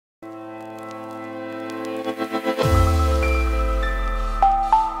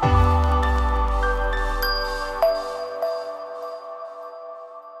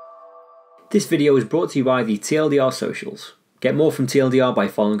This video is brought to you by the TLDR socials. Get more from TLDR by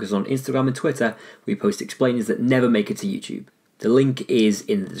following us on Instagram and Twitter. We post explainers that never make it to YouTube. The link is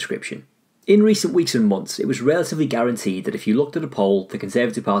in the description. In recent weeks and months, it was relatively guaranteed that if you looked at a poll, the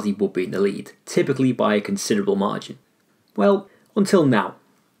Conservative Party would be in the lead, typically by a considerable margin. Well, until now.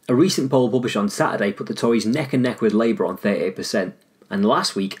 A recent poll published on Saturday put the Tories neck and neck with Labour on 38%, and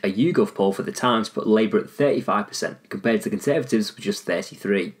last week a YouGov poll for the Times put Labour at 35%, compared to the Conservatives with just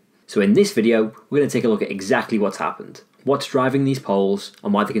 33%. So in this video, we're going to take a look at exactly what's happened, what's driving these polls,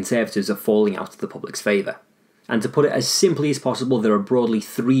 and why the Conservatives are falling out of the public's favour. And to put it as simply as possible, there are broadly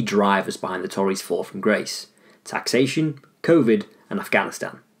three drivers behind the Tories' fall from grace: taxation, COVID, and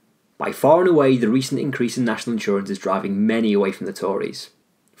Afghanistan. By far and away, the recent increase in national insurance is driving many away from the Tories.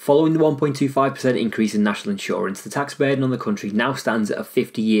 Following the 1.25% increase in national insurance, the tax burden on the country now stands at a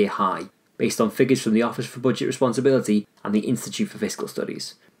 50-year high, based on figures from the Office for Budget Responsibility and the Institute for Fiscal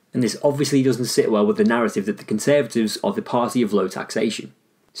Studies. And this obviously doesn't sit well with the narrative that the Conservatives are the party of low taxation.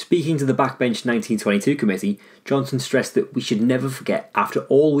 Speaking to the Backbench 1922 committee, Johnson stressed that we should never forget, after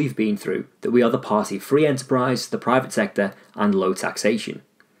all we've been through, that we are the party of free enterprise, the private sector, and low taxation.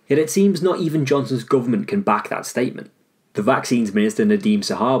 Yet it seems not even Johnson's government can back that statement. The Vaccines Minister Nadeem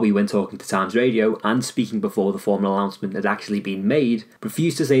Sahawi, when talking to Times Radio and speaking before the formal announcement had actually been made,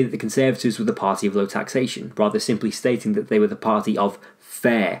 refused to say that the Conservatives were the party of low taxation, rather simply stating that they were the party of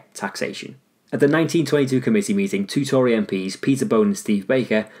fair taxation. At the 1922 committee meeting, two Tory MPs, Peter Bone and Steve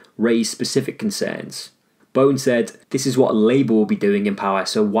Baker, raised specific concerns. Bone said, "This is what Labour will be doing in power,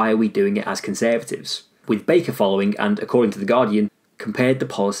 so why are we doing it as Conservatives?" With Baker following and, according to The Guardian, compared the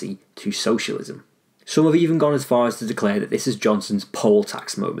policy to socialism. Some have even gone as far as to declare that this is Johnson's poll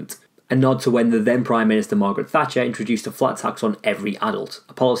tax moment, a nod to when the then Prime Minister Margaret Thatcher introduced a flat tax on every adult,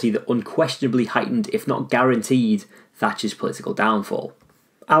 a policy that unquestionably heightened, if not guaranteed, Thatcher's political downfall.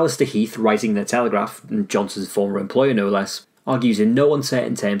 Alistair Heath, writing in The Telegraph, Johnson's former employer no less, argues in no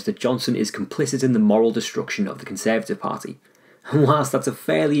uncertain terms that Johnson is complicit in the moral destruction of the Conservative Party. And whilst that's a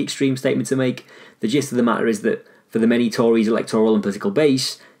fairly extreme statement to make, the gist of the matter is that, for the many Tories' electoral and political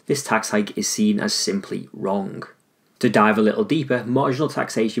base, this tax hike is seen as simply wrong. To dive a little deeper, marginal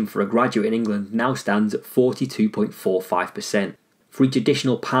taxation for a graduate in England now stands at 42.45%. For each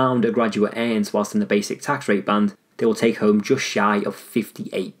additional pound a graduate earns whilst in the basic tax rate band, they will take home just shy of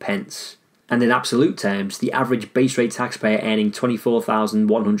 58 pence. And in absolute terms, the average base rate taxpayer earning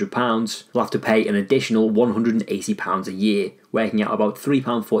 £24,100 will have to pay an additional £180 a year, working out about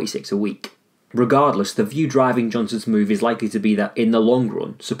 £3.46 a week. Regardless, the view driving Johnson's move is likely to be that, in the long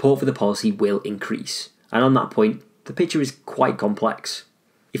run, support for the policy will increase. And on that point, the picture is quite complex.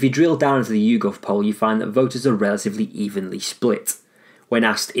 If you drill down into the YouGov poll, you find that voters are relatively evenly split. When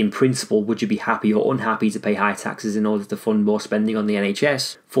asked, in principle, would you be happy or unhappy to pay higher taxes in order to fund more spending on the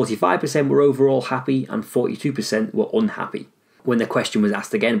NHS, 45% were overall happy and 42% were unhappy. When the question was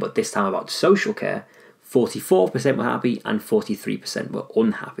asked again, but this time about social care, 44% were happy and 43% were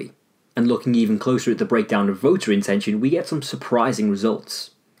unhappy. And looking even closer at the breakdown of voter intention, we get some surprising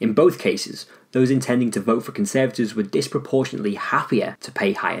results. In both cases, those intending to vote for Conservatives were disproportionately happier to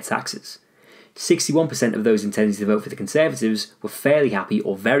pay higher taxes. 61% of those intending to vote for the Conservatives were fairly happy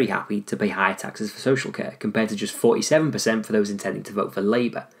or very happy to pay higher taxes for social care, compared to just 47% for those intending to vote for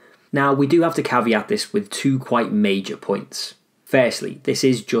Labour. Now, we do have to caveat this with two quite major points. Firstly, this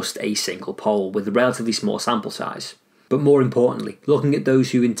is just a single poll with a relatively small sample size. But more importantly, looking at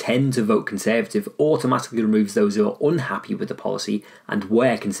those who intend to vote Conservative automatically removes those who are unhappy with the policy and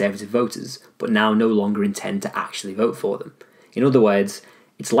were Conservative voters, but now no longer intend to actually vote for them. In other words,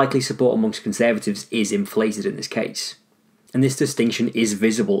 its likely support amongst Conservatives is inflated in this case. And this distinction is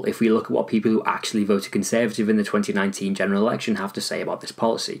visible if we look at what people who actually voted Conservative in the 2019 general election have to say about this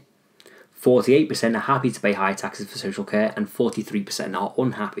policy. 48% are happy to pay higher taxes for social care and 43% are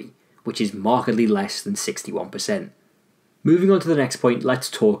unhappy, which is markedly less than 61%. Moving on to the next point, let's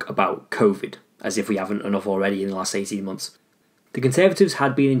talk about COVID, as if we haven't enough already in the last 18 months. The Conservatives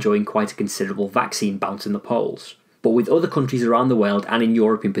had been enjoying quite a considerable vaccine bounce in the polls, but with other countries around the world, and in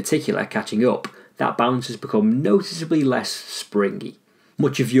Europe in particular, catching up, that bounce has become noticeably less springy.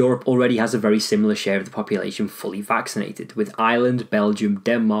 Much of Europe already has a very similar share of the population fully vaccinated, with Ireland, Belgium,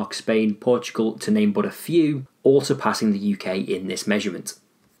 Denmark, Spain, Portugal, to name but a few, all surpassing the UK in this measurement.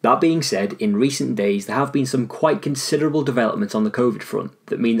 That being said, in recent days there have been some quite considerable developments on the COVID front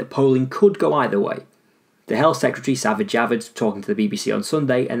that mean that polling could go either way. The Health Secretary Sajid Javid, talking to the BBC on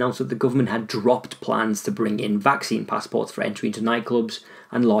Sunday, announced that the government had dropped plans to bring in vaccine passports for entry into nightclubs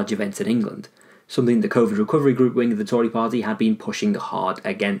and large events in England, something the COVID recovery group wing of the Tory party had been pushing hard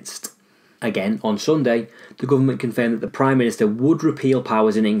against. Again, on Sunday, the government confirmed that the Prime Minister would repeal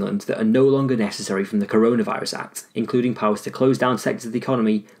powers in England that are no longer necessary from the Coronavirus Act, including powers to close down sectors of the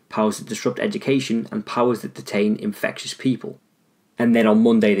economy, powers that disrupt education, and powers that detain infectious people. And then on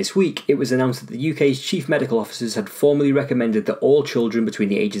Monday this week, it was announced that the UK's chief medical officers had formally recommended that all children between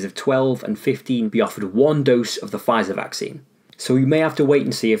the ages of 12 and 15 be offered one dose of the Pfizer vaccine. So we may have to wait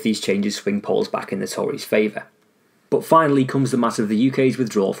and see if these changes swing polls back in the Tories' favour. But finally comes the matter of the UK's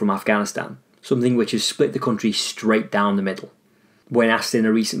withdrawal from Afghanistan, something which has split the country straight down the middle. When asked in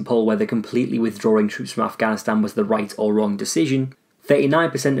a recent poll whether completely withdrawing troops from Afghanistan was the right or wrong decision,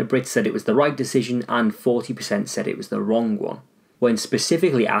 39% of Brits said it was the right decision and 40% said it was the wrong one. When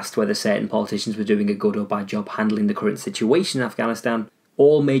specifically asked whether certain politicians were doing a good or bad job handling the current situation in Afghanistan,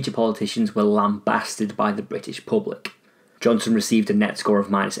 all major politicians were lambasted by the British public. Johnson received a net score of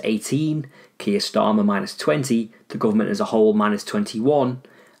 -18, Keir Starmer -20, the government as a whole -21,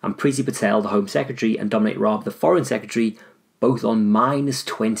 and Priti Patel, the Home Secretary, and Dominic Raab, the Foreign Secretary, both on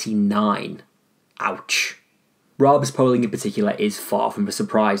 -29. Ouch. Raab's polling in particular is far from a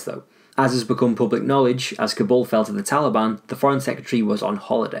surprise though. As has become public knowledge, as Kabul fell to the Taliban, the Foreign Secretary was on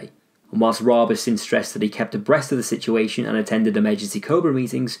holiday. And whilst Raab has since stressed that he kept abreast of the situation and attended emergency Cobra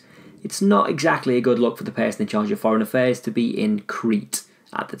meetings, it's not exactly a good look for the person in charge of foreign affairs to be in Crete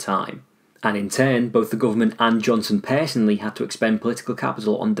at the time. And in turn, both the government and Johnson personally had to expend political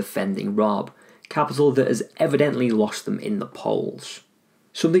capital on defending Raab, capital that has evidently lost them in the polls.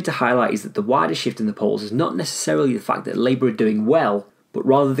 Something to highlight is that the wider shift in the polls is not necessarily the fact that Labour are doing well, but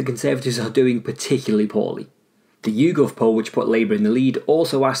rather the Conservatives are doing particularly poorly. The YouGov poll, which put Labour in the lead,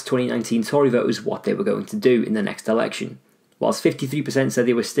 also asked 2019 Tory voters what they were going to do in the next election. Whilst 53% said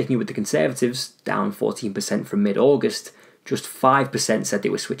they were sticking with the Conservatives, down 14% from mid-August, just 5% said they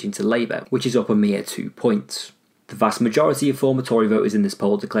were switching to Labour, which is up a mere 2 points. The vast majority of former Tory voters in this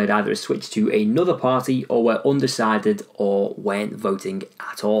poll declared either a switch to another party or were undecided or weren't voting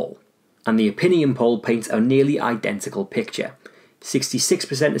at all. And the opinion poll paints a nearly identical picture.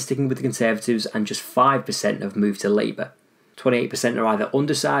 66% are sticking with the Conservatives and just 5% have moved to Labour. 28% are either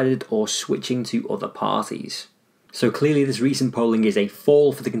undecided or switching to other parties. So clearly this recent polling is a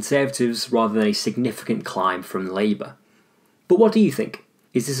fall for the Conservatives rather than a significant climb from Labour. But what do you think?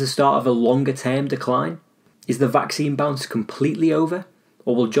 Is this the start of a longer term decline? Is the vaccine bounce completely over?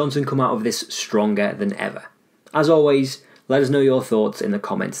 Or will Johnson come out of this stronger than ever? As always, let us know your thoughts in the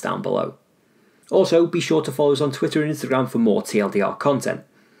comments down below. Also, be sure to follow us on Twitter and Instagram for more TLDR content.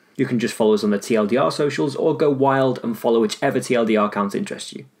 You can just follow us on the TLDR socials or go wild and follow whichever TLDR account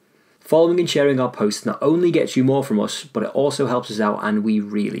interests you. Following and sharing our posts not only gets you more from us, but it also helps us out and we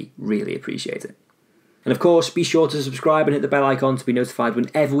really, really appreciate it. And of course, be sure to subscribe and hit the bell icon to be notified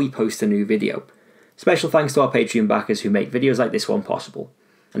whenever we post a new video. Special thanks to our Patreon backers who make videos like this one possible.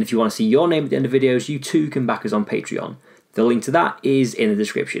 And if you want to see your name at the end of videos, you too can back us on Patreon. The link to that is in the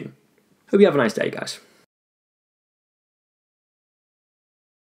description. Hope you have a nice day, guys.